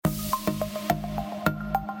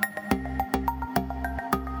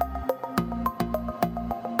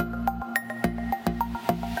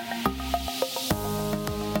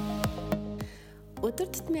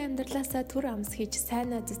амьдралаасаа түр амс хийж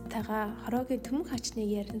сайн найзтайгаа хороогийн төмөн хачныг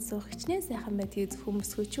ярин суух хичнээн сайхан байдгийг зөвхөн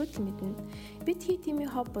мөсгөөчүүд мэднэ. Бид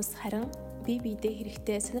хийдимийн хоб бус харин бие биедээ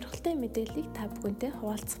хэрэгтэй сонирхолтой мэдээллийг та бүхэнтэй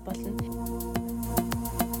хуваалцах болно.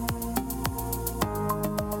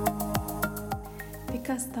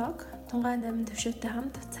 Because Talk Тунгаан 8 төвшөөтэй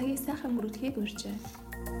хамт цагийг сайхан өнгөрүүлэхийг урьжээ.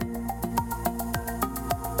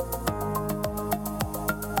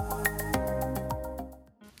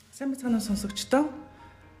 Сайн бацгаана сонсогчдоо.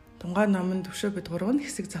 Тунгаан 8 төвшөө бид гурав нь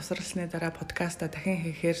хэсэг завсарласны дараа подкаста дахин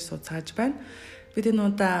хийхээр сууцгааж байна. Бид энэ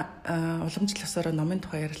удаа уламжлалсаар номын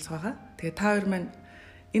тухай ярилцгаа. Тэгээ та хоёр маань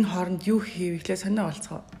энэ хооронд юу хийв ихлэ сонио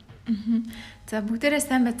болцгоо. За бүгдээрээ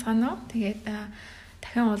сайн бацгаана уу? Тэгээд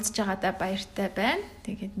дахин уулзж байгаадаа баяртай байна.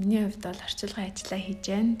 Тэгээд миний хувьд бол орчилгын ажиллаа хийж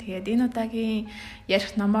байна. Тэгээд энэ удаагийн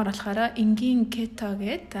ярих номоор болохоор энгийн кето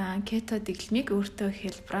гэдэг кето дэглэмийг өөртөө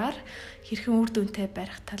хэлбраар хэрхэн үр дүнтэй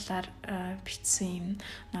барих талаар бичсэн юм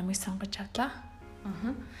номыг сонгож авлаа.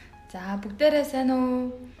 За бүгдээрээ сайн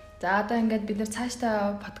уу? За одоо ингээд бид нэр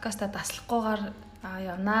цаашдаа подкаста таслахгүйгээр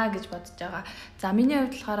явнаа гэж бодож байгаа. За миний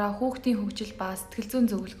хувьд болохоор хүүхдийн хөгжил ба сэтгэл зүйн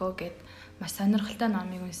зөвлөгөө гэдэг маш сонирхолтой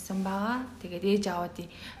номыг уншсан байгаа. Тэгээд ээж аваадын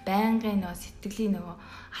байнгын сэтгэлийн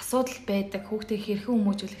асуудал байдаг хүүхдийг хэрхэн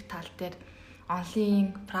хүмүүжүүлэх тал дээр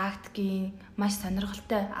онлайн практикийн маш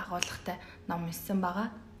сонирхолтой агуулгатай ном уншсан байгаа.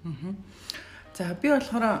 За би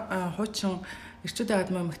болохоор хуучин Эрчүүдийн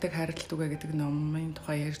адмын эмэгтэйг хайрлалт үгэ гэдэг номын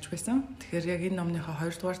тухай ярьж байсан. Тэгэхээр яг энэ номныхоо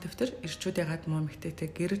 2 дугаар дэвтэр Эрчүүдийн адмын эмэгтэйтэй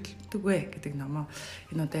гэрэлтдэг вэ гэдэг номоо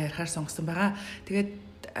энэ удаа ярихаар сонгосон байгаа. Тэгээд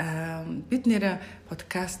бид нэр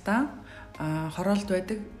подкаста хороолт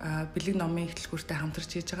байдаг бэлэг номын эхлэлгүүртэй хамтарч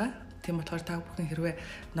хийж байгаа. Тийм болохоор та бүхэн хэрвээ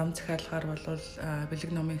ном захиалгаар бол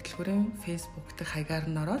бэлэг номын эхлэлгүүрийн Facebook дэх хаягаар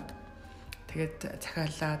нь ороод тэгээд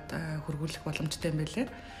захиалаад хөргүүлэх боломжтой юм байлээ.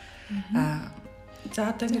 За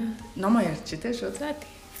одоо ингэ номоо ярьчих тийм шүү. За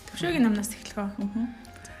төвшөөгийн номноос эхлэхөө.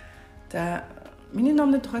 За миний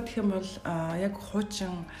номны тухай гэх юм бол яг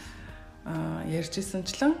хуучин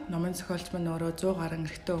ярьжсэнчлэн номын зохиолч маань өөрөө 100 гаруй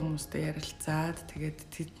эрэгтэй хүмүүстэй ярилцаад тэгээд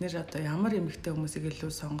тэд нэр одоо ямар эмэгтэй хүмүүсийг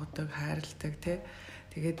илүү сонгодог, хайрладаг тий.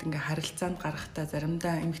 Тэгээд ингээ харилцаанд гарахтаа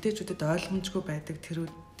заримдаа эмэгтэйчүүдэд ойлгомжгүй байдаг тэр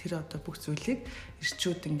одоо бүх зүйлийг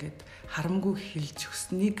эрчүүд ингээд харамгүй хэлж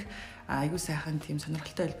өгснийг аюу сайхан тийм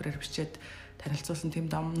сонирхолтой хэлбэрээр бичээд танилцуулсан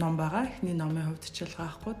тийм ном байгаа. Эхний номын хувьд ч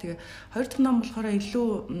ялгаахгүй. Тэгээ хоёр дахь ном болохоор илүү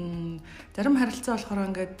зарим харилцаа болохоор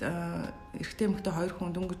ингээд эрэгтэй эмэгтэй хоёр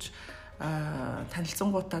хүн дөнгөж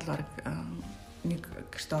танилцсангуудаа л баг нэг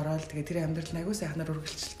гэрт ороод тэгээ тэр амьдрал нь аюу сайхнаар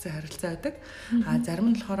үргэлжилсэн харилцаа байдаг.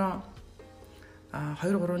 Зарим нь болохоор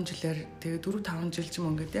 2-3 жилээр тэгээ 4-5 жил ч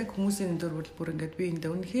юм ингээд яг хүмүүсийн өндөр бүр ингээд би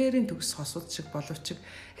эндээ үнэхэрийн төгс хосууд шиг боловч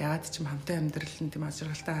ягаад ч юм хамтаа амьдрал нь тийм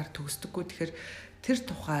ажиргалтай хар төгсдөггүй. Тэгэхээр тэр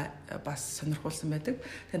тухай бас сонирхуулсан байдаг.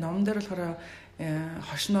 Тэгээ номон дээр болохоор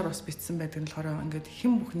хошноор бас бичсэн байдаг нь болохоор ингээд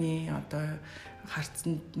хэн бүхний одоо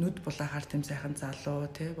харцанд нүд булаахаар тийм сайхан залуу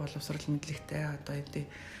тий боловсрал мэдлэгтэй одоо эдээ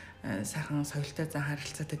сайхан соёлтой зан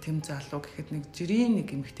харилцаатай тийм залуу гэхэд нэг жирийн нэг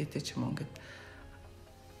эмэгтэйтэй ч юм уу ингээд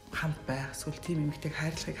хамт байх эсвэл тийм эмэгтэйг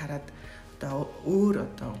хайрлагыг хараад одоо өөр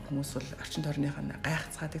одоо хүмүүс бол орчин тойрныхаа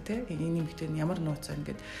гайхацгаадаг тий энэ эмэгтэй нь ямар нууцаа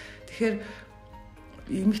ингээд тэгэхээр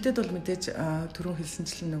эмэгтэйд бол мэдээж түрүүн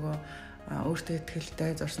хэлсэнчлэн нөгөө өөртөө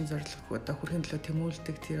ихтэй зорсон зорилго одоо хүрхэн төлөө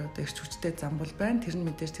тэмүүлдэг тэр одоо эрч хүчтэй зам бол байна. Тэр нь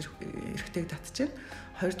мэдээж тэр эрэгтэйг татчихна.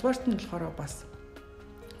 Хоёрдугаарт нь болохоор бас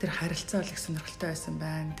тэр харилцаа бол их сонирхолтой байсан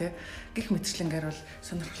байна тий. Гэх мэтчлэнгээр бол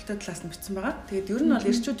сонирхолтой талаас нь бичсэн байгаа. Тэгээд ер нь бол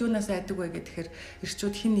эрчүүд юунаас айдаг вэ гэхээр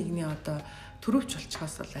эрчүүд хин нэгний одоо төрөвч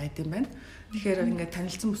болчихоос бол айд юм байна. Тэгэхээр ингээд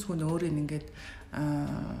танилцсан бүсгүүн өөрийн ингээд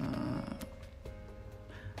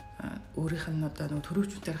өөрийнх нь одоо нэг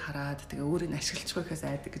төрөвчүүдээр хараад тэгээ өөрийг ашиглахгүй гэхээс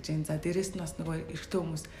айдаг гэж юм. За дээрэс нь бас нөгөө эрэгтэй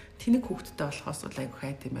хүмүүс тэнэг хүүхэдтэй болохоос бол айгүй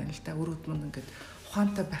хайд юм байна л да. Үр өдмөн ингээд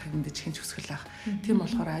ухаантай байхыг мэдээж хинч хүсгэл ах. Тийм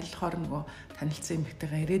болохоор аль болохоор нөгөө танилцсан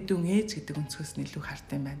эмэгтэйгээ ирээдүйн ээж гэдэг өнцгөөс нь илүү харт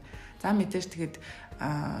юм байна. За мэдээж тэгээд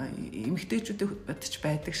эмэгтэйчүүдэд ч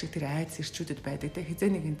байдаг шиг тэр айц эрчүүдэд байдаг. Тэгээ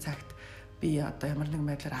хизээ нэгэн цагт би одоо ямар нэгэн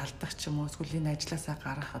байдлаар алдах ч юм уу эсвэл энэ ажилласаа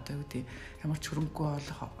гарах одоо юу гэдэг ямар ч хөрөнгөгүй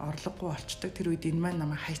орлогогүй болчдөг тэр үед энэ маань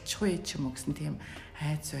намайг хайчихгүй ч юм уу гэсэн тийм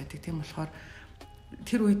айц байдаг. Тийм болохоор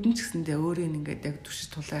тэр үед нь ч гэсэндээ өөрийн ингээд яг түшиж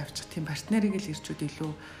тулаа явчих тийм партнерыг л ирчүүд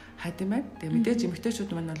илүү хайд юм байна. Тэгээ мэдээж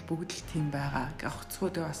эмэгтэйчүүд маань бол бүгд л тийм байгаа. Огцгоо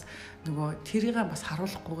бас нөгөө тэрийг бас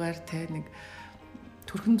харуулахгүйгээр те нэг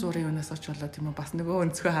төрхөн зургийн юунаас оч болоо тийм үү бас нөгөө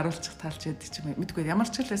өнцгөө харуулчих талч яадаг ч юм мэдгүй ямар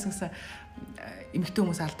ч л байсан гэсэн эмэгтэй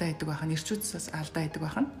хүмүүс алдаа хийдэг байх нь эрчүүдс бас алдаа хийдэг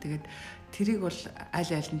байх нь тэгээд тэрийг бол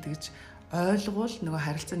аль аль нь тэгж ойлгуул нөгөө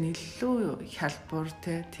харилцаа нь илүү хялбар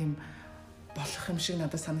тийм болох юм шиг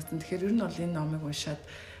надад санагдсан. Тэгэхээр ер нь бол энэ номыг уншаад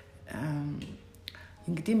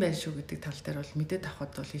ингэдэм байх шүү гэдэг тал дээр бол мэдээд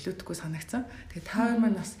авахд бол илүүтэхгүй санагцсан. Тэгээд та хоёр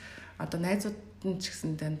маань бас одоо найзууд нь ч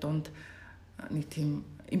гэсэн дунд нэг тийм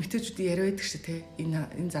эмэгтэйчүүдийн яриа байдаг шүү те.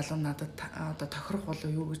 Энэ залуу надад одоо тохирох болов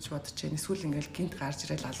юу гэж бодож байна. Эсвэл ингээл гинт гарч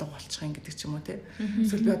ирэл алга болчих юм гэдэг ч юм уу те.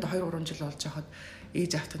 Эсвэл би одоо 2-3 жил болж байхад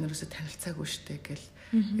ээж автах нь ерөөсө танилцаагүй шүү те гэл.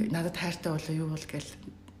 Надад хайртай болов юу бол гэл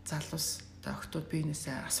залуус охтууд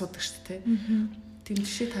биенээсээ асуудаг шүү те. Тийм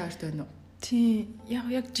жишээ таартай байна уу? Тийм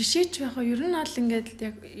яг жишээч байх уу ер нь бол ингээд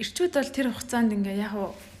яг ирчүүд бол тэр хугацаанд ингээд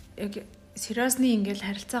яг сериосны ингээд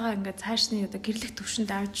харилцаагаа ингээд цаашны одоо гэрлэх төвшөнд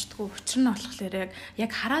авчдаггүй учир нь болохоор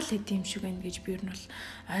яг хараал хэдий юм шиг байна гэж би ер нь бол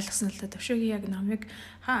ойлгосон л та төвшөөгийн яг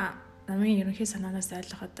намын ерөнхий санаанаас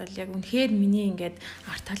ойлгоход бол яг үнэхээр миний ингээд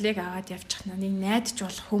арт талыг аваад явчих нэг найдаж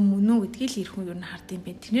болох хүм мөн үү гэдгийг л ирхэн ер нь хард юм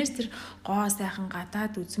байна. Тэрнээс тэр гоо сайхан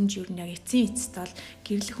гадаад үзмж ер нь яг эцсийн эцэст бол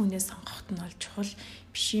гэрлэх хүнээс сонгоход нь бол чухал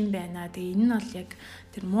биш юм байна. Тэгээ энэ нь бол яг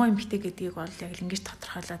тэр муу эмхтэй гэдгийг бол яг л ингэж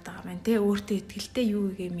тодорхойлоод байгаа байна. Тэ өөртөө ихтэй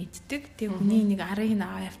юу гэгээ мэддэг. Тэгээ хүний нэг арыг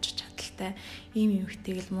аваа явчих чадaltaй ийм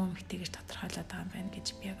эмхтэйг л муу эмхтэй гэж тодорхойлоод байгаа юм байна гэж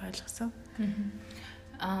би яг ойлгосон.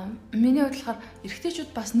 Миний хувьд болохоор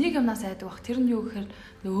эрэгтэйчүүд бас нэг юмнаас айдаг бах. Тэр нь юу гэхээр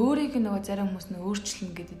өөрийг нөгөө зарим хүмүүс нь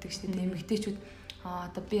өөрчлөн гэдэг шүү дээ. Эмэгтэйчүүд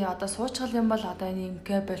одоо би одоо суучгал юм бол одоо энэ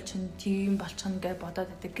ингээ болчихно, тийм болчихно гэж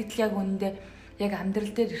бодоод байдаг. Гэтэл яг үнэндээ яг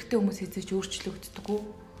амьдрал дээр эрэгтэй хүмүүс хийж өөрчлөгддөггүй.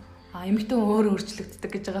 Эмэгтэй хүн өөрөө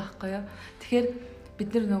өөрчлөгддөг гэж байгаа байхгүй юу? Тэгэхээр бид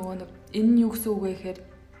нар нөгөө энэ нь юу гэсэн үг вэ гэхээр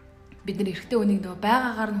бид нар эрэгтэй хүнийг нөгөө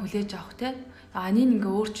байгаагаар нь хүлээж авах тийм анийн ингээ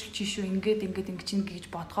өөрчилчих шүү ингээд чинь гэж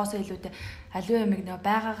бодгоосоо илүүтэй аливаа ямиг нөө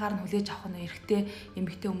байгаагаар нь хүлээж авах нь эрэгтэй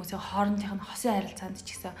эмэгтэй хүмүүсийн хоорондынх нь хосын харилцаанд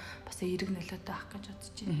ч гэсэн бас эерэг нөлөөтэй авах гэж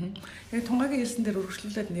бодож байна. Яг Тунгагийн хэлсэн дээр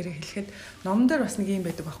үргэлжлүүлээд нэрээ хэлэхэд номон дээр бас нэг юм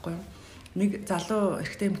байдаг байхгүй юу? Нэг залуу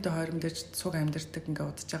эрэгтэй эмэгтэй хоёр мэдээж цуг амьдэрдэг ингээ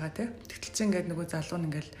удаж байгаа тий. Тэгтэл чи ингээд нөгөө залуу нь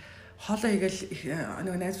ингээл хоолоо игээл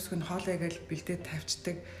нөгөө найз бүсгүн хоолоо игээл бэлдээд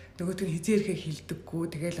тавьчдаг. Нөгөөт нь хизээ ирэхээ хилдэггүй.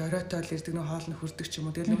 Тэгэл оройтой л ирдэг, нөгөө хоолны хүрдэг ч юм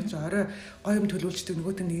уу. Тэгэл нөгөө чи орой гоё юм төлөвлөждөг,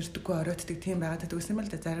 нөгөөт нь ирдэггүй оройтдаг тийм байгаад байдаг юм л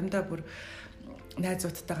да. Заримдаа бүр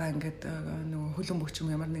найзуудтайгаа ингээд нөгөө хөлөн бөгч юм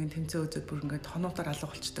ямар нэгэн тэмцээн үзээд бүр ингээд хонуудаар алга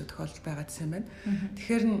болчдөг тохиолдол байгаадсэн юм байна.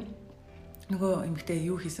 Тэгэхээр нөгөө эмэгтэй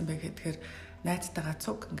юу хийсэн бэ гэхээр найзтайгаа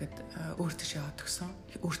цуг ингээд өөр тийш яваад өгсөн.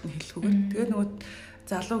 Өөрт нь хэлэхгүйгээр. Тэгээд нөгөө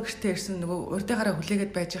залуу гэртээ ирсэн нөгөө урдыгаараа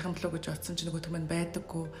хүлээгээд байж байгаа юм болов уу гэж бодсон чи нөгөө түмэн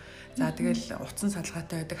байдаггүй. За тэгэл утсан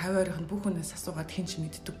салгаатай байдаг. Хавь ойрох нь бүх хүнээс асуугаад хин ч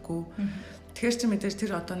мэддэггүй. Тэгэхээр чи мэдээж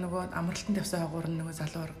тэр одоо нөгөө амралтанд явсан агуур нөгөө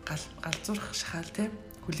залуур галзуурах шахаал те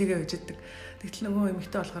хүлээгээ өжөддөг. Тэгтэл нөгөө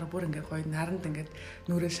эмэгтэй болохоор бүр ингээ гоё наранд ингээ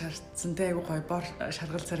нүрээ шаардсан те айгу гоё бор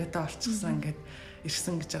шаргал царайтай олчихсан ингээ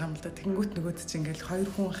ирсэн гэж байгаа юм л да. Тэнгүүт нөгөөд чи ингээл хоёр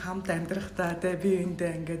хүн хамт амьдрахтаа те би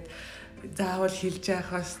эндээ ингээ заавал хэлж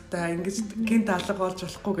яахаас та ингэж гинт алга болж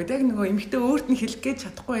болохгүй гэдэг. Яг нөгөө эмэгтэй өөрт нь хэлэх гэж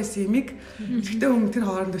чадахгүй байсан юмыг эрэгтэй хүн тэр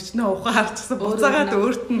хооронд өчнөө ухаан харчихсан буцаагаад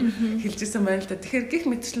өөрт нь хэлжсэн байл та. Тэгэхээр гих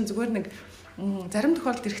мэтчлэн зүгээр нэг зарим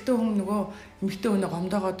тохиолдолд эрэгтэй хүн нөгөө эмэгтэй хүнээ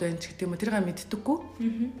гомдоогоод байна ч гэдэг юм уу тэргээ мэддэггүй.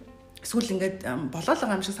 Эсвэл ингээд болоод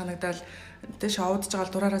байгаа юм шиг санагдаад тэ шоудж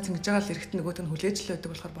байгаа дураараа цэнгэж байгаа л эрэгт нөгөөт нь хүлээж л байдаг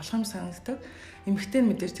болохоор болох юм санагддаг. Эмэгтэй нь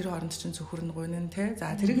мэдээж тэр хооронд чинь зөвхөрн гойно тэ.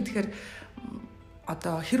 За тэрийг тэгэхээр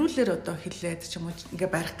одоо хэрүүлэр одоо хэлээд ч юм уу ингээ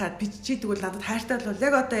барих гад би чи тэгвэл надад хайртай бол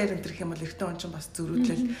яг одоо яар энэ гэх юм бол эртний он ч бас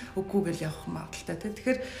зөрүүдлэл үгүй гэл явах магадaltaй тий.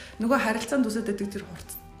 Тэгэхээр нөгөө харилцаанд үсэд байдаг тэр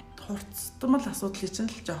хурцтмал асуудлыг чинь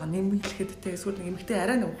л жоохон нэмэгдэхэд тий. Эсвэл нэг эмэгтэй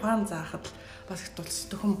арай нэг ухаан заахад бас их тулс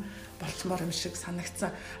төхөм болчмоор юм шиг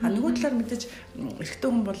санагдсан. Нөгөө талаар мэдээж эрэгтэй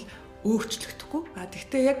хүн бол өөрчлөгдөхгүй.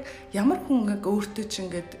 Тэгвэл яг ямар хүн ингээ өөртөө чинь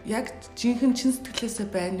ингээд яг жинхэнэ чин сэтгэлээсээ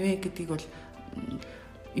байна вэ гэдгийг бол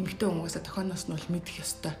эмэгтэй хүмүүсээ тохионоос нь бол мэдэх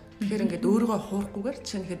ёстой. Тэгэхээр ингээд өөрийгөө хуурахгүйгээр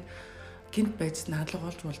жишээхэд гинт байцсан алга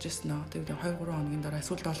болж ирсэн нөө. Тэгээд 2-3 хоногийн дараа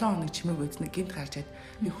эсвэл 7 хоног чимээг байцсан гинт гарч ирээд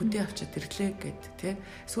би хөдөө авчиад ирлээ гэд тий.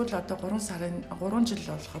 Эсвэл одоо 3 жил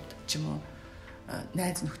болоход ч юм уу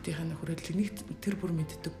найз нөхдийнхээ хүрээллийг тэр бүр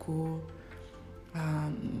мэддэггүй.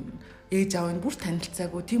 Ээж аав нь бүр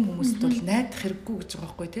танилцаагүй тийм хүмүүст бол найдах хэрэггүй гэж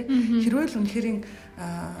байгаа байхгүй тий. Хэрвээ л үнэхээр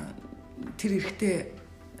тэр эрэгтэй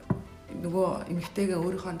нөгөө эмэгтэйгээ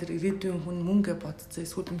өөрийнхөө тэр ирээдүйн хүн мөнгө бодцсон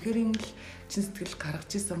эсвэл үнэхээр л чин сэтгэл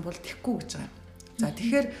гаргаж исэн бол тэхгүй гэж байгаа юм. За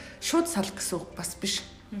тэгэхээр шууд сал гэсэн үг бас биш.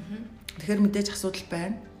 Тэгэхээр мэдээж асуудал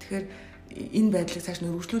байна. Тэгэхээр энэ байдлыг цааш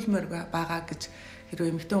нь өргөжлүүлмээр байгаа гэж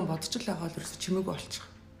хэрвээ эмэгтэй хүн бодож л байгаа бол ерөөсө чимээгүй болчих.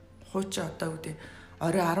 Хуучин одоо үгүй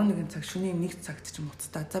орой 11 цаг шөнийн 1 цагт ч юм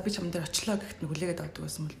уцтаа. За би чам дээр очлоо гэхэд нь хүлээгээд авдаг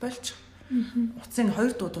байсан бол болчих. Уцын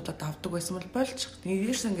 2 дуудуудад авдаг байсан бол болчих.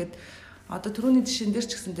 Нэгээс ингээд одоо түрүүний жишээн дээр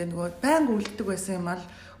ч гэсэн нөгөө байнга үлддэг байсан юм ал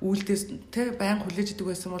үлдээс тэ байнга хүлээж идэг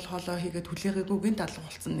байсан бол хоолоо хийгээд хүлээгээгүй гинт алга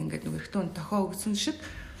болсон ингээд нөгөө эртөө тохио өгсөн шиг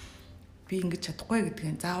би ингэж чадахгүй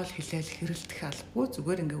гэдгийг заавал хэлээл хэрэлдэх албагүй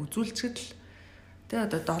зүгээр ингээд үзүүлчихэд л Тэгээ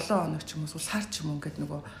одоо 7 хоног ч юм уу сар ч юм уу ингээд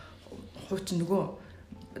нөгөө хуучин нөгөө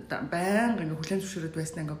байнга ингээ хүлэн зөвшөөрөд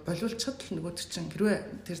байснаа ингээ болиулчихад л нөгөө чинь хэрвээ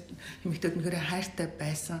тэр эмэгтэйд нөхөрөө хайртай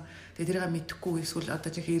байсан тэгээ тэрийг мэдэхгүй эсвэл одоо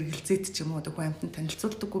жинхэнэ эргэлзээд ч юм уу одоо хүн амьтанд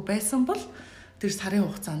танилцуулдаггүй байсан бол тэр сарын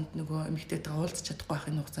хугацаанд нөгөө эмэгтэйтэйгээ уулзах чадахгүй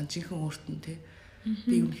байхын хугацаанд жинхэнэ өөрт нь тий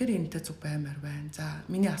би үнэхээр энэтэй зүг баймаар байна. За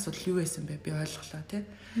миний асуудал юу байсан бэ? Би ойлголоо тий.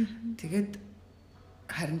 Тэгээд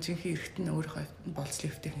харин жинхэнэ эргэтэн өөрийнхөө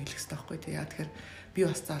болцлын өвтөйг хэлэх хэрэгтэй байхгүй тий. Яа тэгэхээр би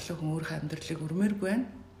бас залуу хүн өөрийнхөө амьдралыг өрмөөргүй байна.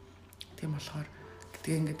 Тийм болохоор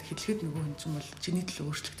тэгээ ингээд хэлэхэд нөгөө хүн чинь бол чиний төлөө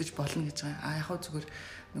өөрчлөгдөж болно гэж байгаа. Яг хөө зүгээр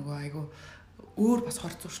нөгөө айгу өөр бас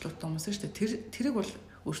хор зуршлуутай хүмүүс шүү дээ. Тэрийг бол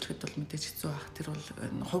өөрчлөхөд бол мэдээж хэцүү байх. Тэр бол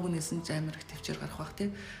хов хүнээс нь амар их төвчээр гарах байх тий.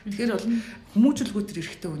 Тэгэхээр бол хүмүүжүүлгүй тэр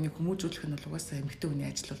эрэгтэй хүнийг хүмүүжүүлэх нь бол угаасаа эмэгтэй хүний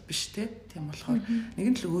ажил бол биш тий. Тийм болохоор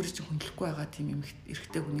нэгэн л өөрөө чинь хөндлөхгүй байгаа тийм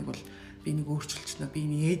эрэгтэй хүнийг бол би нэг өөрчилчихнө. Би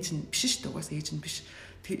энэ ээж нь биш шүү дээ. Угаасаа ээж нь биш.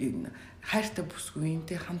 Хайртай бүсгүй юм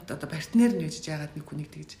тий хамт одоо партнер нь үжиж яагаад нэг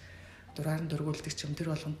хүнийг тэгж дураар нь дөргүүлдэг ч юм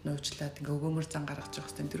тэр болгонд нь уучлаад ингээ өгөөмөр зан гаргаж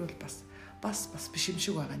явах хэвээр тэр бол бас биш юм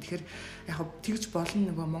шиг байгаа. Тэгэхээр яг тэгж болно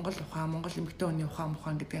нөгөө Монгол ухаан, Монгол эмэгтэй хүний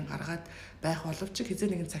ухаан гэдгийг гаргаад байх боловч хизээ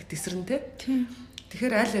нэгэн цаг тесрэнтэй.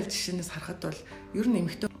 Тэгэхээр аль жишээнээс харахад бол ер нь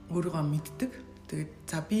эмэгтэй өөрийгөө мэддэг. Тэгээд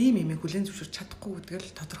за би ийм юм хүлээн зөвшөөрч чадахгүй гэдгээр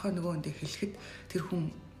л тодорхой нөгөө хүндээ хэлэхэд тэр хүн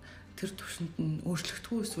тэр төвшөнд нь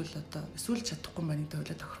өөрчлөгдөхгүй эсвэл чадахгүй байна гэдэг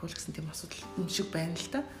ойлоо тохирхуул гэсэн тийм асуудал юм шиг байна л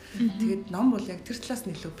та. Тэгээд ном бол яг тэр талаас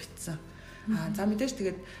нь илүү битсэн. За мэдээж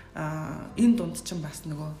тэгээд энэ дунд чинь бас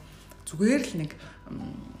нөгөө зүгээр л нэг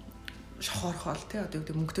шохорхол тий одоо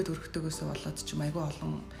гэдэг мөнгөтэй төрөхтөгөөс болоод ч юм айгүй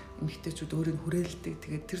олон эмэгтэйчүүд өөрийг хүрээлдэг.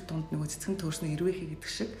 Тэгээд тэр дунд нөгөө цэцгэн төөрснө ирвэхий гэдэг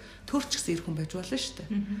шиг төрчихсэн ир хүн байж болно шүү дээ.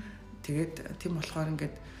 Тэгээд тийм болохоор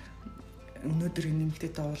ингээд өнөөдөр энэ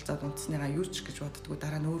эмэгтэйтэй уулзаад унтсныгаа юу ч гэж боддгоо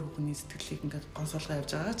дараа нь өөр хүний сэтгэлийг ингээд гонсоолгоо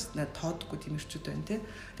явж байгаа ч тоодгүй тийм ирчүүд байна тий.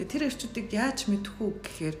 Тэгээд тэр ирчүүдийг яаж мэдэх үү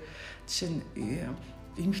гэхээр жишээ нь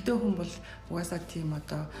эмэгтэй хүн бол угаасаа тийм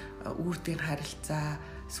одоо үүрдийн харилцаа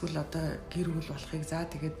эсвэл одоо гэр бүл болохыг заа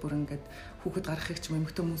тэгээд бүр ингээд хүүхэд гаргахыг ч юм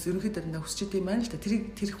эмэгтэй хүмүүс ерөнхийдөө дандаа хүсч идэм байна л да.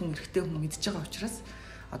 Тэр хүн эрэгтэй хүн мэдж байгаа учраас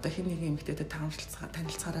одоо хэн нэгэн эмэгтэйтэй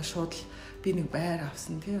танилцахаараа шууд л би нэг байр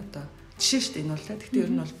авсан тий одоо жишээ шүү дээ энэ бол та. Гэхдээ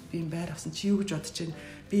ер нь бол би байр авсан чи юу гэж бодож байна?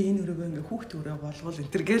 Би энэ өрөөгөө ингээ хүүхд өрөө болгол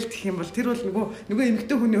энэ төр гээл гэх юм бол тэр бол нөгөө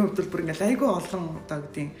эмэгтэй хүний хувьд бол бүр ингээ айгүй олон одоо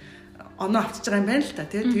гэдэг оноо авчиж байгаа юм байна л та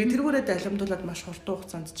тий. Тэгээд тэргүүрээ далимдуулаад маш хурдан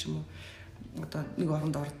хугацаанд ч юм уу одоо нэг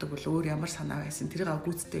оронд ордог бол өөр ямар санаа байсан тэрийг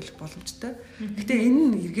гүйцэтгэх боломжтой. Гэхдээ энэ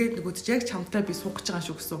нь эргээд нөгөө яг чамтай би суугч байгаа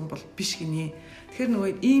шүү гэсэн бол биш гинэ. Тэгэхээр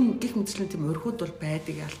нөгөө ийм гих мэтчлийн тийм өрхүүд бол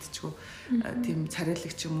байдаг ялтчгүй. Тийм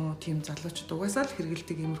царайлаг ч юм уу тийм залуучууд угаасаа л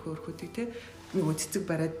хэрэгэлдэг иймэрхүү өрхүүдийг те нөгөө цэцэг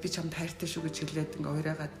бариад би чамд хайртай шүү гэж хэлээд ингээ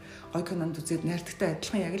хоёраагаад гой кинонд үзээд найртагтай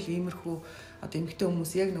адилхан яг л иймэрхүү одоо эмэгтэй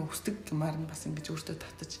хүмүүс яг нөгөө хүсдэг юмар нь бас ингэж өөртөө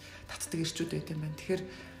татдаг ирчүүд байт юм байна. Тэгэхээр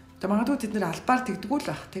магадгүй тэд нэр албаар тэгдэггүй л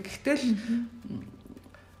байх. Тэгэхдээ л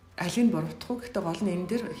алийг буруутгах. Гэхдээ гол нь энэ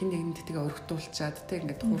дээр хин нэгэнд тэгээ өргөдүүлчаад тэг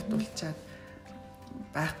ингээд хуурдуулчаад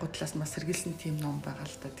байхгүй талаас нь бас сэргийлсэн тийм ном байгаа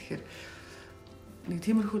л та. Тэгэхээр нэг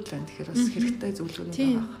тиймэрхүү л байна. Тэгэхээр бас хэрэгтэй зөвлөгөөнүүд байгаа.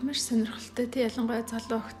 Тийм, маш сонирхолтой. Тэ ялангуяа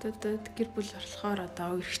залуу охтуудад гэр бүл болохоор одоо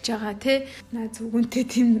өргөж байгаа тий. Наа зүгүнтэй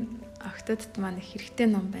тийм охтуудад маань их хэрэгтэй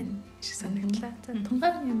ном байна гэж санагдлаа. За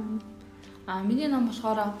тунгаар юм аа. Миний ном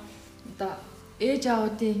болохоор одоо ээж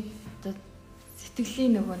аавуудын одоо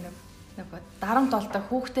сэтгэлийн нөгөө дарамт болдог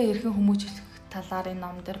хүүхдээ хэрхэн хүмүүжүүлэх талаар энэ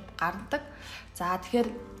ном дээр гардаг. За тэгэхээр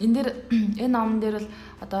энэ номон дээр л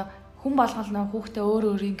одоо хүн болгол нэг хүүхдээ өөр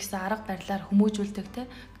өөрийн гэсэн арга барилаар хүмүүжүүлдэг те.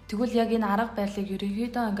 Тэгвэл яг энэ арга барилыг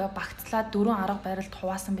ерөнхийдөө ингээ багцлаад 4 арга барилд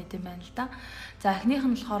хуваасан байт юм байна л да. За эхнийх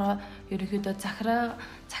нь болохоор ерөнхийдөө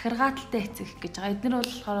захиргааталтай эцэг гэж байгаа. Эдгээр бол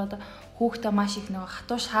болохоор одоо хүүхдээ маш их нэг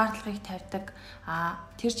хатуу шаардлагыг тавьдаг.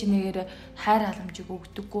 Тэр чинээгээр хайр халамжийг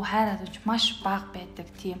өгдөггүй, хайр халамж маш бага байдаг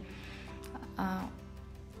тийм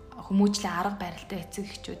хүмүүжлийн арга барилтай эцэг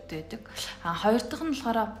эхчүүд байдаг. Хоёр дахь нь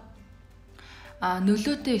болохоор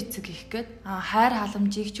нөлөөтэй эцэг их гээд хайр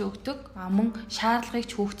халамжийг ч өгдөг, мөн шаардлагыг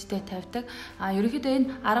ч хүүхдэд тавьдаг. Ерөнхийдөө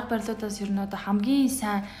энэ арга барилуудаас ер нь одоо хамгийн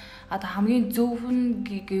сайн хамгийн зөв нь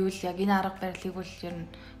гэвэл яг энэ арга барилыг бол ер нь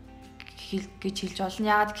гэж хэлж болно.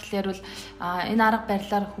 Яагаад гэхээр бол энэ арга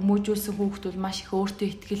барилаар хүмүүжүүлсэн хүүхд бол маш их өөртөө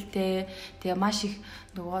итгэлтэй, тэгээ маш их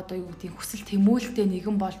нөгөө одоо юу гэдэг хүсэл тэмүүлэлтэй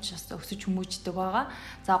нэгэн болж өсөж хүмүүждэг байгаа.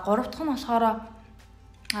 За 3 дахь нь болохоор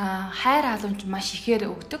хайр халамж маш ихээр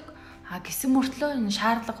өгдөг. Гэсэн мөртлөө энэ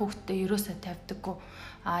шаардлага хүүхдэд ерөөсөө тавьдаггүй.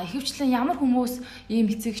 Ихэвчлэн ямар хүмүүс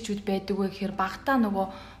ийм эцэг эхчүүд байдаг вэ гэхээр багтаа нөгөө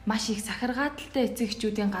маш их захиргааталтай эцэг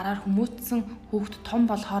эхчүүдийн гараар хүмүүжсэн хүүхд том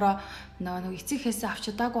болохороо нөгөө эцэг эхээсээ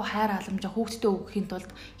авч удаагүй хайр халамжаа хүүхдэд өгөхийн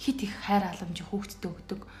тулд хит их хайр халамжийг хүүхдэд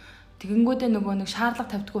өгдөг. Тэгэнгүүтээ нөгөө нэг шаардлага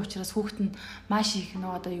тавьдаггүй учраас хүүхэд нь маш их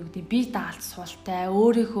нөгөө одоо юу гэдэг бие даалт суултай,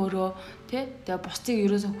 өөрийнхөөрөө тий тэгээ бусдыг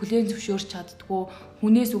ерөөсөө хүлээн зөвшөөрч чаддгүй,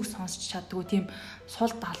 хүнээс үг сонсч чаддгүй тийм сул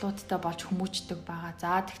далуудтай болж хүмүүждэг байгаа.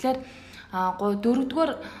 За тэгэхээр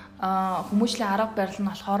дөрөвдүгээр хүмүүжлийн арга барил нь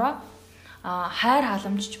болохоор хайр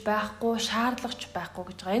халамжч байхгүй, шаардлагач байхгүй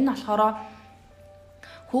гэж байгаа. Энэ болохоор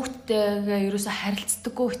хүүхдтэйгээ ерөөсө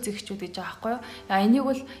харилцдаггүй эцэгчүүд гэж байгаа байхгүй юу. Энийг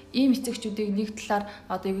бол ийм эцэгчүүдийг нэг талаар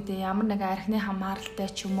одоо юу гэдэг ямар нэг архины хамааралтай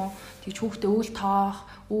ч юм уу тэгж хүүхдээ үл тоох,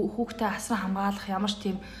 хүүхдээ асран хамгаалах ямар ч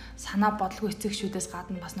тийм санаа бодлого эцэгчүүдээс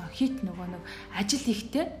гадна бас хит нөгөө нэг ажил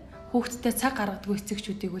ихтэй хүүхдтэй цаг гаргадаг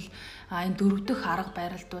эцэгчүүдийг бол энэ дөрөвдөх арга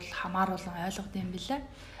барилд бол хамааруулан ойлгоод юм билээ.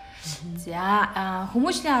 За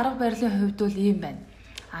хүмүүжлийн арга барилын хувьд бол ийм байна.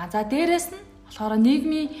 За дээрэс нь болохоор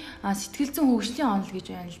нийгмийн сэтгэл зүйн хөгжлийн онол гэж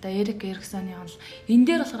байна л да. Эрик Эриксоны онол. Энэ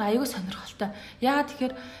дээр болохоор аюул сонирхолтой. Яагаад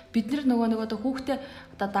тэгэхээр бид нөгөө одоо хүүхдээ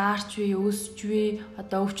одоо даарч вэ, өсч вэ,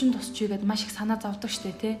 одоо өвчин тусч вэ гэдээ маш их санаа зовдөг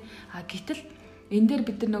штэ тий. Гэтэл энэ дээр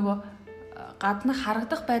бид нөгөө гаднах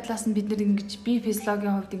харагдах байдлаас нь бид ингэж бие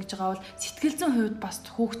физиологийн хувьд ингэж байгаа бол сэтгэл зүйн хувьд бас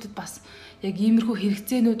хүүхдэд бас яг иймэрхүү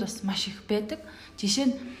хэрэгцээнүүд бас маш их байдаг. Жишээ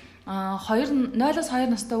нь 0-2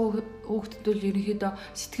 настай хүүхдэд бол ерөнхийдөө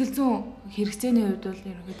сэтгэл зүйн хэрэгцээний хувьд бол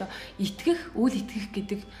ерөнхийдөө үл итгэх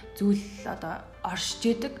гэдэг зүйл одоо оршиж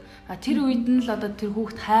идэг. Тэр үед нь л одоо тэр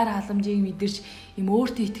хүүхд хайр халамжийг мэдэрч юм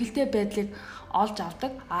өөртөө итгэлтэй байдлыг олж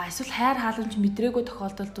авдаг. Эсвэл хайр халамж мэдрээгүй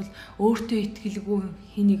тохиолдолд бол өөртөө итгэлгүй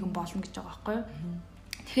хин нэгэн болно гэж байгаа байхгүй юу?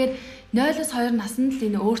 Тэгэхээр 0-2 наснд л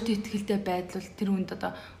энэ өөртөө итгэлтэй байдал тэр үнд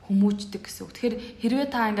одоо хүмүүждэг гэсэн үг. Тэгэхээр хэрвээ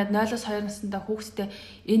та ингээд 0-2 наснда хүүхдтэй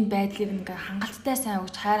энэ байдлыг ингээд хангалттай сайн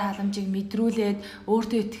өгч хайр халамжийг мэдрүүлээд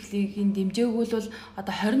өөртөө итгэлийг дэмжээгүүл бол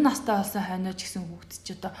одоо 20 настай болсон хойноо ч гэсэн хүүхд ч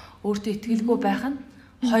одоо өөртөө итгэлгүй байх нь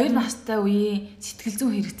 2 настай үеийн сэтгэл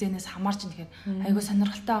зүйн хэрэгцээнээс хамаарч байгаа. Айгуу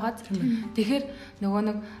сонирхолтой байгаад. Тэгэхээр нөгөө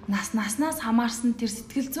нэг наснаас хамаарсан тэр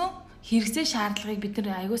сэтгэл зүйн хэрэгцээ шаардлагыг бид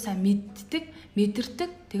нар аягүй сайн мэдэрдэг.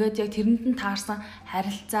 Тэгээд яг тэрэнд нь таарсан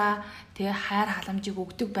харилцаа, тэгээ хайр халамжийг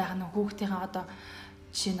өгдөг байх нь хүүхдийнхээ одоо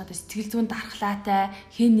жишээ нь одоо сэтгэл зүйн дархлаатай,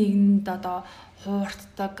 хэн нэгэнд одоо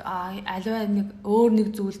хуурддаг, аливаа нэг өөр нэг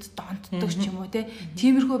зүйлд донтдог ч юм уу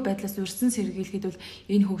тиймэрхүү байдлаас өрсөн сэргийлэхэд бол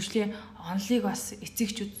энэ хөгжлийн онолыг бас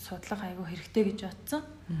эцэгчүүд судлах аягүй хэрэгтэй гэж бодсон.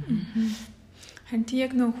 Харин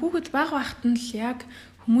яг нөө хүүхэд бага байхад нь л яг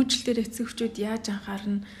хүмүүжил дээр эцэгчүүд яаж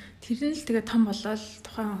анхаарна тэр нь л тэгээ том болоод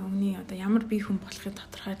тухайн хүний одоо ямар бие хүн болохыг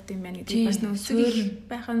тодорхойлдог юм байна гэдэг бас нөө өсвөр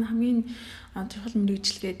байх нь хамгийн чухал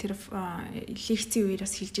мэрэгчлээ тэр лекцийн үеэр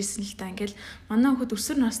бас хэлжсэн л да. Ингээл манай хүүхэд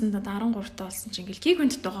өсвөр наснд 13 таа болсон чинь ингээл гиг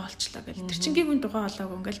хүнд дугаа болчлоо гэл. Тэр чинь гиг хүнд дугаа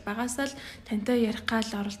болоогүй ингээл багасаа л тантай ярих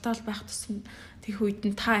гал оролдоол байх тусам тэг үед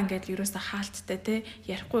нь та ингээл ерөөсө хаалттай те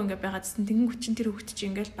ярихгүй ингээд байгаа гэсэн тэнгуү чинь тэр хүүхэд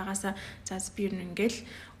чинь ингээл багасаа заз би юу ингээл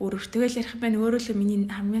өөрөөртөө л ярих юм байна. Өөрөө л миний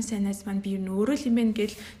хамгийн сайн найз маань би юу өөрөө л юм байна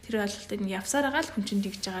гэл тэр ойлголтыг явсаар байгаа л хүн чинь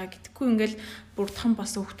тэгж байгаа гэдэггүй ингээл бүр том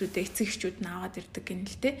болсон хүүхдүүдээ эцэгчүүд нь аваад ирдэг гэнэ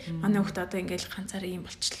л те. Манай хүүхэд одоо ингээл ганцаараа юм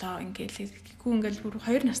болчлоо ингээл гэхгүй ингээл бүр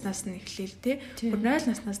 2 наснаас нь эхлээл те. Бүр 0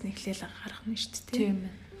 наснаас нь эхлээл гарах нь шүү дээ те. Тийм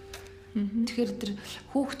ээ. Тэгэхээр тэр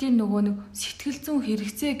хүүхдийн нөгөө нэг сэтгэл зүйн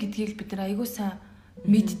хэрэгцээ гэдгийг бид нар аягүй сайн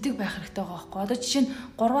мэддэг байх хэрэгтэй байгаа байхгүй. Одоо жишээ нь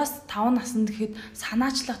 3-аас 5 наснд гэхэд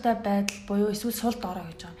санаачлагтай байдал буюу эсвэл сул дорой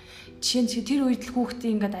гэж байгаа. Жишээ нь тэр үед л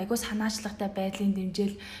хүүхдийн ингээд аягүй санаачлагтай байдлын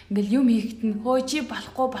дэмжээл ингээд юм хийхэд нь хөөе чи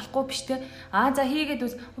болохгүй биш те. За хийгээд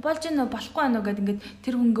болж гэнэ болохгүй байна уу гэд ингээд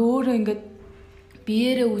тэр хүн өөрөө ингээд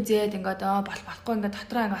биеэрээ үзээд ингээд болохгүй ингээд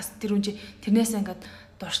дотроо ингээд тэр хүн чи тэрнээс ингээд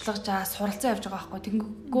дуршлагжаа суралцсан явж байгаа байхгүй.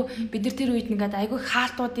 Тэгэнгүүт бид нар тэр үед ингээд айгүй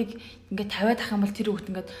хаалтуудыг ингээд тавиад ах юм бол тэр хүүхд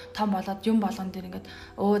ингээд том болоод юм болгон дээр ингээд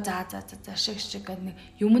за шиг гэдэг нэг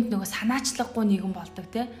юмд нөгөө санаачлаггүй нэгэн болдог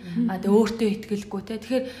те. Тэгээ өөртөө итгэлгүй те.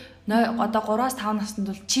 Тэгэхээр одоо 3-аас 5 наснд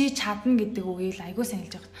бол чи чадна гэдэг үгийг л айгүй сайн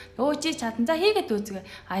хэлж байгаа. Чи чадна. За хийгээд үзгээ.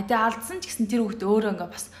 Тэгээ алдсан ч гэсэн тэр хүүхд өөрөө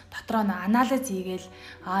ингээд бас дотроо анализ хийгээл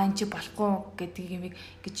энэ чи болохгүй гэдэг юм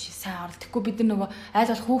гэж сайн оролдохгүй бид нар нөгөө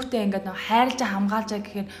айл бол хүүхдээ ингээд нөгөө хайрлаж хамгаалж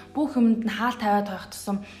гэхээр бүх юмд нь хаал тавиад байх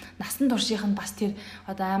тусам насан туршийнх нь бас тэр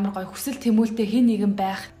одоо амар гоё хүсэл тэмүүлтэй хин нэгэн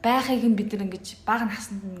байхыг нь бид нар ингэж бага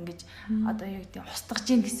наснд нь ингэж одоо юу гэдэг устгаж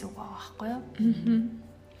гин гэсэн үг байгаа байхгүй юу?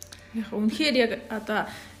 Яг үнэхээр яг одоо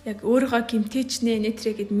яг өөрийгөө гимтээчнээ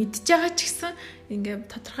нэтрэ гэд мэдж байгаа ч гэсэн ингээд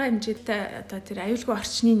тодорхой хэмжээтэй одоо тэр аюулгүй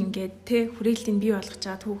орчныг ингээд тэ хүрээлтийг бий болгож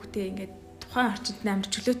байгаа хүүхдээ ингээд тухайн орчинд амар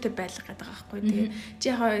чөлөөтэй байлга гэдэг байгаа байхгүй. Тэгээ чи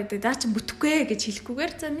яхаа даа чи бүтэхгүй гэж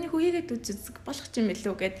хэлэхгүйгээр за миний хүүгээд үзэг болох юм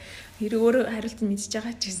билүү гэд хэрэг өөрөө хариулт мэдж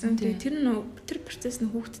байгаа ч гэсэн тэр процесс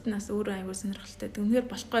нь хүүхдэд нас өөрөө аягүй сонирхолтой.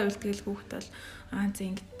 Үнээр болохгүй байвал тэгэл хүүхд бол за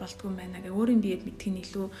ингэж болдгүй юм байна гэх өөрийн биед мэдэх нь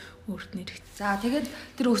илүү өөрт нь хэрэгтэй. За тэгээд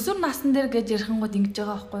тэр өсвөр насн дээр гэж ярихангууд ингэж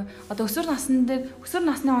байгаа байхгүй. Одоо өсвөр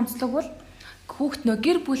насны онцлог бол хүүхд нөө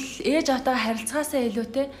гэр бүл ээж аваатайгаа харилцагаасаа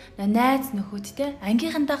илүүтэй найз нөхөдтэй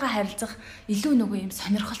ангийнхантайгаа харилцах илүү нөгөө юм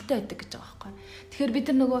сонирхолтой байдаг гэж байгаа байхгүй. Тэгэхээр бид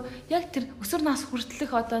нар нөгөө яг тэр өсвөр нас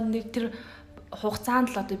хүртэлх одоо нэг тэр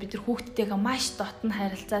хугацаанд л одоо бид нар хүүхдтэйгээ маш дотн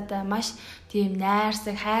харилцаатай маш тийм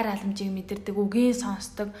найрсаг хайр халамжийг мэдэрдэг үгийн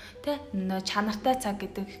сонсдог тэ чанартай цаг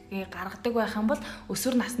гэдгийг гаргадаг байх юм бол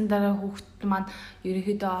өсвөр насны дараа хүүхд маань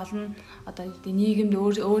ерөнхийдөө олон одоо нийгэмд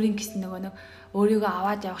өөрийн гэсэн нэг өөрийгөө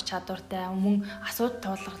аваад явах чадвартай мөн асуудал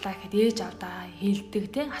тулгарлаа гэхэд ээж авдаа хэлдэг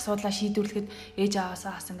тий асуудлаа шийдвэрлэхэд ээж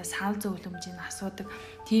аваасаа бас ингээд санал зөвлөмжийг асуудаг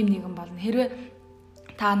тийм нэгэн болно. Хэрвээ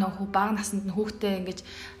та нөхөө бага наснд нь хүүхдээ ингэж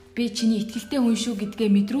би чиний итгэлтэй хүн шүү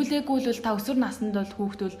гэдгээ мэдрүүлээгүй бол та өсвөр наснд бол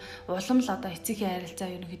хүүхдүүл улам л одоо эцгийн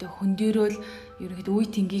харилцаа ерөнхийдөө хөндөрөөл ерөнхийдөө үе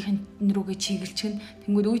тэнгийнхэн рүүгээ чиглэлчихнэ.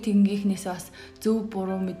 Тэнгүүд үе тэнгийнхнээс бас зөв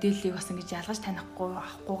буруу мэдээллийг бас ингэж ялгаж танихгүй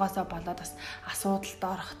авахгүйгаасаа болоод бас асуудалд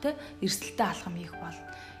орох те эрсдэлтэй алхам хийх бол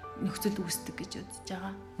нөхцөл үүсдэг гэж үзэж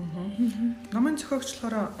байгаа. Номын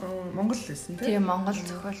зохиогчлохоор Монгол лсэн тийм Монгол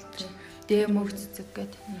зохиолч дэмөг цэцэг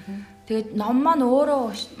гэдэг. Тэгээд ном маань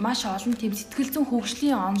өөрөө маш олон тийм сэтгэл зүйн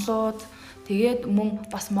хөгжлийн онолууд тэгээд мөн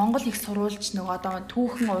бас Монгол их сурвалж нэг одоо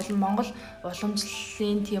түүхэн Монгол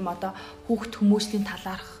уламжлалын тийм одоо хүүхд хүмүүжлийн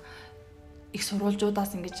талаарх их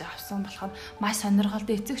сурвалжуудаас ингэж авсан болохоор маш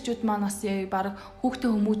сонирхолтой эцэгчүүд маань бас баг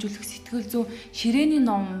хүүхдээ хүмүүжүүлэх сэтгэл зүйн ширээний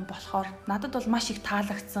ном болохоор надад бол маш их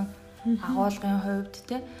таалагдсан. Агуулгын хувьд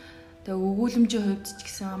те тэгээ өгүүлэмжийн хувьд ч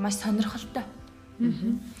гэсэн маш сонирхолтой.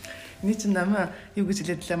 Эний чинь намаа юу гэж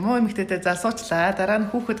хэлээд лээ. Муу эмэгтэйдээ за суучлаа. Дараа нь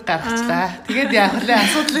хүүхэд гаргачлаа. Тэгээд яах вэ?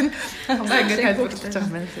 Асуудал нь ингээд тайлбарлаж байгаа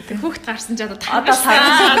юм байна. Тэг хүүхэд гарсан ч одоо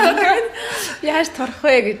тэгээд яаж турах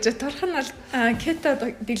вэ гэж. Турах нь бол кето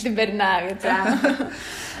дэглэн барина гэж.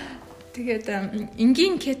 Тэгээд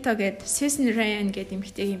энгийн кето гэдэг Susan Ryan гэдэг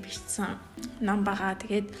эмэгтэйгийн бичсэн ном байгаа.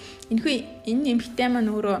 Тэгээд энэ эмэгтэй маань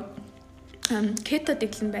өөрөө кето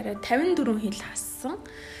дэглэн бариад 54 хил хассан.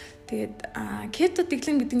 Тэгээд кето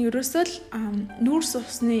дэглэм гэдэг нь ерөөсөө л нүүрс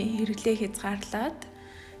усны хэрэглээ хязгаарлаад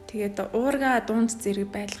тэгээд уурга дунд зэрэг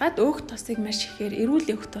байлгаад өөх тосыг маш ихээр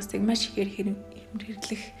эрүүл өөх тосыг маш ихээр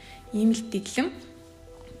хэрэглэх ийм л дэглэм.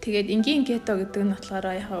 Тэгээд энгийн кето гэдэг нь болохоор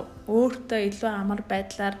яг өөртөө илүү амар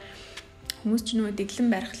байдлаар хүмүүс ч нөгөө дэглэм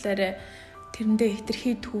барихлаарэ тэрэндээ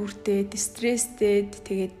хэтэрхий түүртэй, стресстэй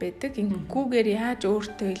тэгээд байдаг. Ингээгүйгээр яаж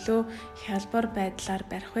өөртөө илүү хялбар байдлаар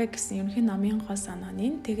барих вэ гэсэн ерөнхий номын гол санаа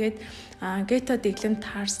нь. Тэгээд кето дэглэм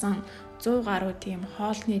таарсан 100 гаруй тийм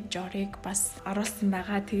хоолны жорыг бас оруулсан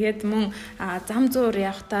байгаа. Тэгээд мөн зам зуур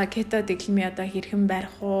явахдаа кето дэглэмээ одоо хэрхэн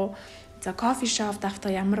барих уу? За кофе шоп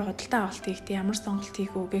давтаа ямар худалдаа авалт хийхдээ ямар сонголт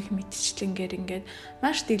хийх үү гэх мэтчлэнгээр ингээд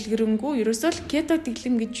маш дэлгэрэнгүй ерөөсөө л кето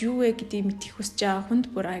дэглэм гэж юу вэ гэдгийг мэдэх хүсэж байгаа хүнд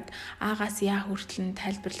бүр аагаас яа хүртэл нь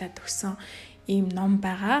тайлбарлаад өгсөн ийм ном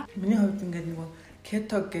байгаа. Миний хувьд ингээд нөгөө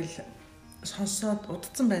кето гэл сонсоод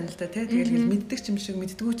удцсан байна л да тий. Тэгэл мэддэг юм шиг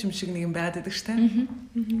мэддэггүй юм шиг нэг юм байгаад байдаг ш тий.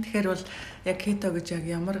 Тэгэхээр бол яг кето гэж яг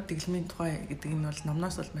ямар дэглэмийн тухай гэдэг нь бол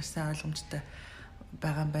номноос бол маш сайн ойлгомжтой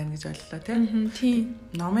байгаа юм байна гэж ойлголоо тийм.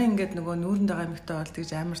 Номын ингээд нөгөө нүүрэнд байгаа эмэгтэй бол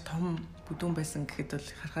тэгж амар том бүдүүн байсан гэхэд бол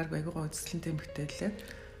харахааргүй айгуугаа үзэсгэлэнтэй эмэгтэй лээ.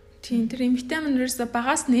 Тийм тэр эмэгтэй маань ерөөсө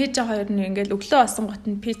багаас нээж байгаа хоёр нь ингээд өглөө болсон гот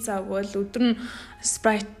нь пицца өгөөл өдөр нь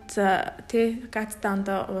Sprite тий гадтаанд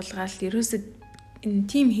уулгаал ерөөсө энэ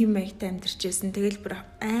тим хэм маягтай амьдарч байсан. Тэгэл бүр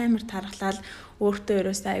амар тархлал өөртөө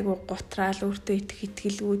ерөөсө айгуу гутраал өөртөө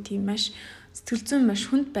итгэлгүй тийм маш сэтгэл зүйн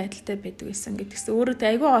маш хүнд байдалтай байдаг гэсэн гэдгээс өөрөө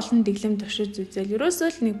айгүй олон дэглэм туршиж үзэл ерөөсөө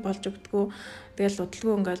л нэг болж өгдөггүй тэгэл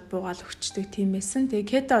удалгүй ингээд буугаал өгчдөг тийм байсан.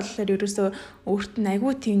 Тэгээ кето болохоор ерөөсөө өөрт нь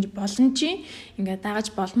айгүй тийм боломжийн ингээд дагаж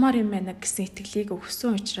болмоор юм байна гэсэн итгэлийг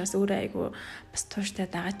өгсөн учраас өөрөө айгүй бас тууштай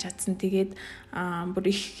дагаж чадсан. Тэгээд бүр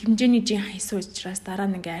их хэмжээний жин хайсан учраас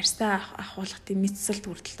дараа нь ингээд арьсаа ахуулах тийм мэдсэлт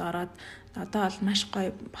хүрдэлд ороод одоо бол маш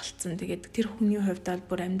гоё болцсон. Тэгээд тэр хүний хувьд бол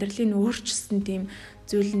бүр амьдралын өөрчлөсөн тийм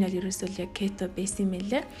зүйл нь ерөөсөө яг кето байсан юм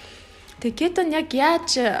лээ. Тэгээд кето нь яг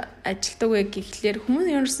яаж ажилтдаг вэ гэхлээр хүмүүс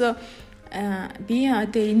ерөөсөө би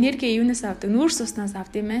одоо энерги юунаас авдаг? Нүүрс уснаас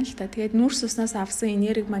авдаг юм байна л та. Тэгээд нүүрс уснаас авсан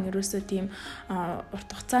энерги маань ерөөсөө тийм урт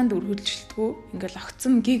хугацаанд үргэлжилдэггүй. Ингээл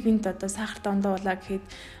огцом гигавинт одоо сахар дондуулаа гэхэд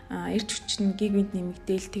эрч хүчин гигавинт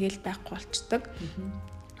нэмэгдээл тэгэл байхгүй болчдөг.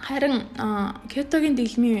 Харин кетогийн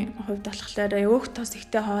дэглэмийн хувьд болохоор өөх тос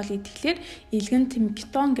ихтэй хоол идэхлээр илгэн тэм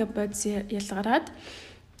кетон гэж бодис ялгараад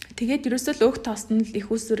Тэгээд ерөөсөө л өг тоосн л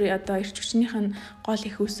их усүр одоо эрч хүчнийх нь гол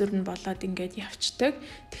их усүр нь болоод ингээд явцдаг.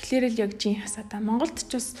 Тэгэхээр л яг жин хасаа Монголд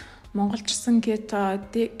ч бас монголчсан кето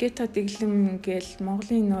дэглэм гээл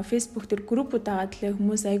Монголын нөө фэйсбүүк дээр группүүд байгаа тэлээ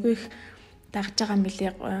хүмүүс айгүй их дагж байгаа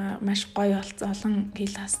мөлий маш гоё олон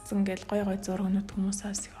хил хасцсан гээл гоё зургнууд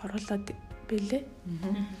хүмүүсээс их оруулаад билээ.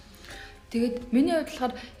 Тэгээд миний хувьд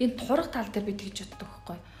болохоор энэ турах тал дээр би тэгж боддог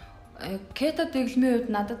байхгүй. Кето дэглэмийн үед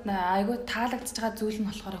надад айгүй таалагдж байгаа зүйл нь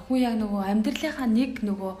болохоор хүн яг нөгөө амьдралынхаа нэг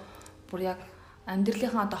нөгөө бүр яг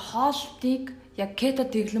амьдралынхаа одоо хоолтыг яг кето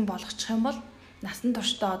дэглэм болгочих юм бол насан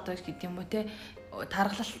туршдаа одоо гэдэг юм уу те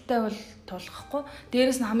тархалттай бол тулгахгүй.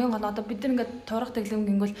 Дээрээс нь хамгийн гол одоо бид нар ингээд турах дэглэм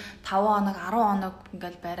гингүүл 5 хоног 10 хоног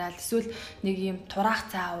ингээд барайл эсвэл нэг юм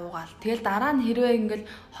тураах цай уугаал. Тэгэл дараа нь хэрвээ ингээд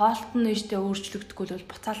хоолт нь нэштэй өөрчлөгдөхгүй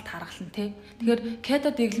бол буцаал тархална те. Тэгэхээр кето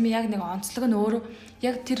дэглэмийн яг нэг онцлог нь өөрөө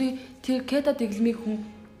яг тэр кето дэглэмийг хүн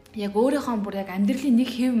яг өөрийнхөө бүр яг амьдралын нэг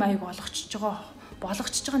хэв маяг болгочихж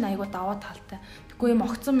байгаа нь айгуу даваа талтай. Тэггүй юм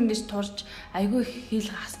огцом ингэж турж айгүй их хил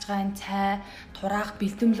хасж байгаа энэ цай тураах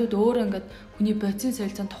бэлтэмлүүд өөрөө ингээд хүний бодис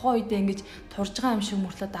солилцсон тухайн үедээ ингэж турж байгаа юм шиг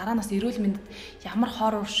мөртлөө дараа нас эрүүл мэндэд ямар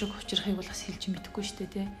хор уршиг учрахыг бол бас хэлж мэдэхгүй шүү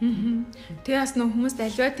дээ тий. Тэгээ бас нөх хүмүүст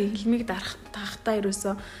альва дэглэмийг дарахтаа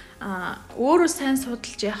ерөөсөө өөрөө сайн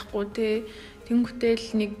судалж яахгүй тий.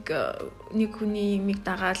 Тэнгүүтэл нэг хүний юмыг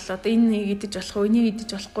дагаал одоо энэ идэж болох уу, энийг идэж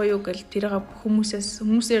болохгүй юу гэл тэрийг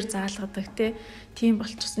хүмүүсээр заалгадаг тийм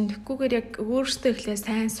болчихсон. Тэгхгүйгээр яг өөрөөсөө ихлээр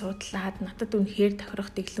сайн судлаад надад үнэхээр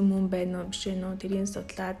тохирох дэглэм юм байна уу биш ээ нөө тэрийг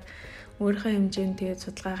судлаад өөрийнхөө хэмжээнд тэгээд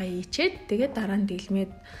судалгаагаа хийчээд тэгээд дараа нь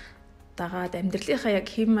дэглэмээд дагаад амьдралынхаа яг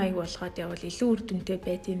хэм маяг болгоод явбал илүү үр дүнтэй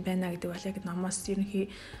байт юм байна гэдэг бол яг номоос ерөнхий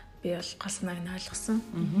би бол гаснаг нь ойлгосон.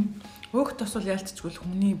 Өөх тос бол ялцчгүй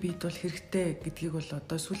хүмүүний биед бол хэрэгтэй гэдгийг бол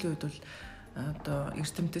одоо сүүлийн үед бол одоо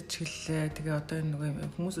эрдэмтэд хэллээ. Тэгээ одоо энэ нөгөө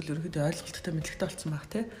хүмүүс бол ерөөхдөө ойлголттой мэдлэгтэй болсон баг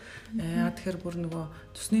тий. Тэгэхээр бүр нөгөө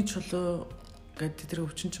цусны чулуу гэдэг тэр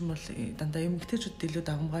өвчин бол дандаа эмэгтэйчүүд илүү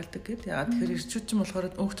давмгаалдаг гэдэг. Тэгэхээр эрчүүд ч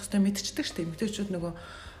болохоор өөх тостой мэдчихдэг шүү дээ. Эмэгтэйчүүд нөгөө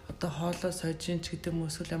одоо хоолоо сойжин ч гэдэг юм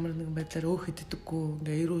уу эсвэл ямар нэгэн байдлаар өөх иддэггүй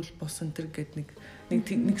ингээ эрүүл бус энэ гэдэг нэг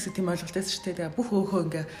хэсэг тийм ойлголтойсэн шүү дээ. Тэгээ бүх өөхөө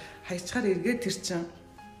ингээ хайчаар эргээд тэр чин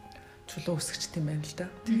чулуу өсгчт юм байна л да.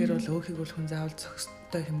 Тэгэхээр бол өөхийг бол хүн заавал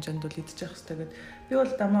зохистой хэмжээнд бол идчих хэрэгтэй гэдэг. Би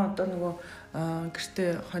бол дамаа одоо нөгөө гэртээ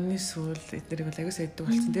хоньны сүүл эднэрийг бол аягүй сайддаг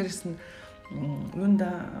болсон. Дээрээс нь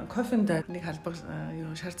юунда кофенда нэг халбаг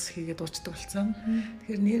юу шаарц хийгээд уучдаг болсон.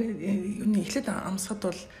 Тэгэхээр нэр юуны эхлээд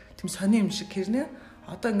амсахад бол тийм сони юм шиг хэрнээ.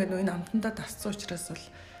 Одоо ингээд энэ амтандаа тасцсан учраас бол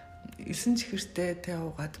 9 чихэртэй тэ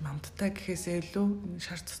уугаад амттай гэхээсээ илүү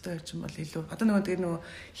шар цустай байж юм бол илүү одоо нөгөө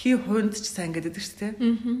хий хуунд ч сайн гэдэг шүү дээ.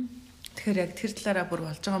 Тэгэхээр яг тэр талаараа бүр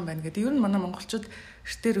болж байгаа юм байна гэдэг. Ер нь манай монголчууд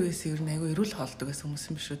эртээр үеэс ер нь айгүй эрүүл хоолдог гэсэн хүмүүс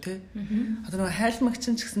юм биш үү те. Одоо нөгөө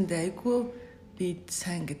хайлмагчин ч гэсэндээ айгүй бид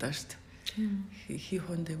сайн гэдэг байгаа шүү дээ. Хий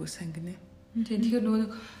хуунд айгүй сайн гинэ. Тэгэхээр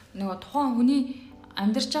нөгөө тухайн хүний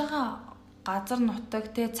амьдарч байгаа газар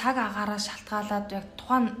нутаг те цаг агаараа шалтгаалаад яг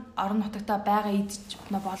тухайн орон нутагтаа байгаа идэж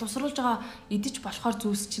боловсруулж байгаа идэж болохоор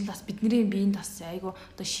зүйлс чинь бас бидний биеинд бас айгу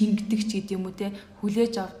одоо шингэдэг ч гэдэг юм уу те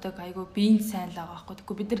хүлээж авдаг айгу биеинд сайн л байгаа байхгүй.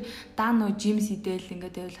 Тэгэхгүй бид нар даа нөө жимс идэл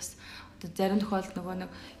ингээд байвал бас зарим тохиолдолд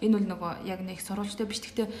энэ бол яг нэг сурвалжтай биш.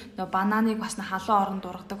 Гэхдээ бананыг бас халуун оронд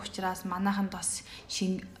ургадаг учраас манайханд бас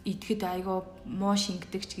идэхэд айгүй муу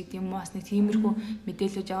шингэдэг ч гэдэг юм уу бас нэг тиймэрхүү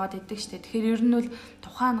мэдээлэлүүд яваад идэг штэ. Тэгэхээр ер нь бол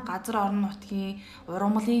тухайн газар орон нутгийн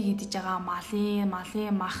ургамлыг идэж байгаа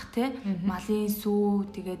малын мах те малын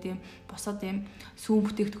сүү тэгээд юм бусад юм сүүн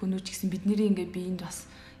бүтээгдэхүүнүүд ч гэсэн бидний ингээд биеинд бас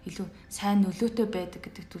илүү сайн нөлөөтэй байдаг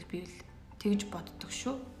гэдэгт бол би тэгж боддог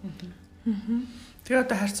шүү. Тэгээ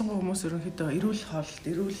одоо хайрцангуй хүмүүс ерөнхийдөө эрүүл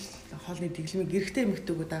хоолны дэглэмийг эрэгтэй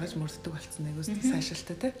эмэгтэйгөө дагаж мөрддөг болсон айгуус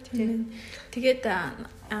сайшаалтай тий. Тэгээд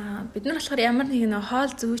бид нар болохоор ямар нэгэн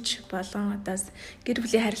хоол зүйч болон одоо гэр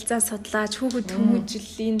бүлийн харилцаа судлаач хүүхэд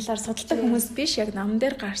хүмүүжлийн талаар судалдаг хүмүүс биш яг нам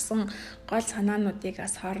дээр гарсан гол санаануудыг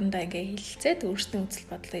бас хоорондоо ингээ хэлэлцээд өөрсдийн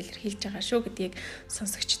үзэл бодлоо илэрхийлж байгаа шүү гэдгийг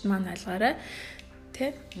сонсогчд маань ойлгоорой.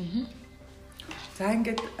 Тэ? За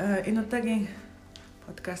ингээд энэ удаагийн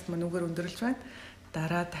подкаст маань үгээр өндөрлж байна.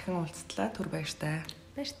 Дараа дахин уулзтлаа. Түр баяртай.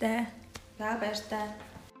 Баяртай. За баяртай.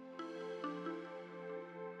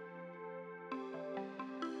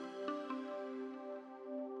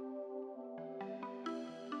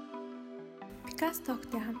 Podcast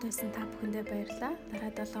Talk-тэй хамт байсан та бүхэндээ баярлалаа.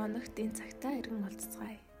 Дараа 7 хоногт энэ цагтаа иргэн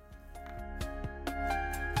уулзцгаая.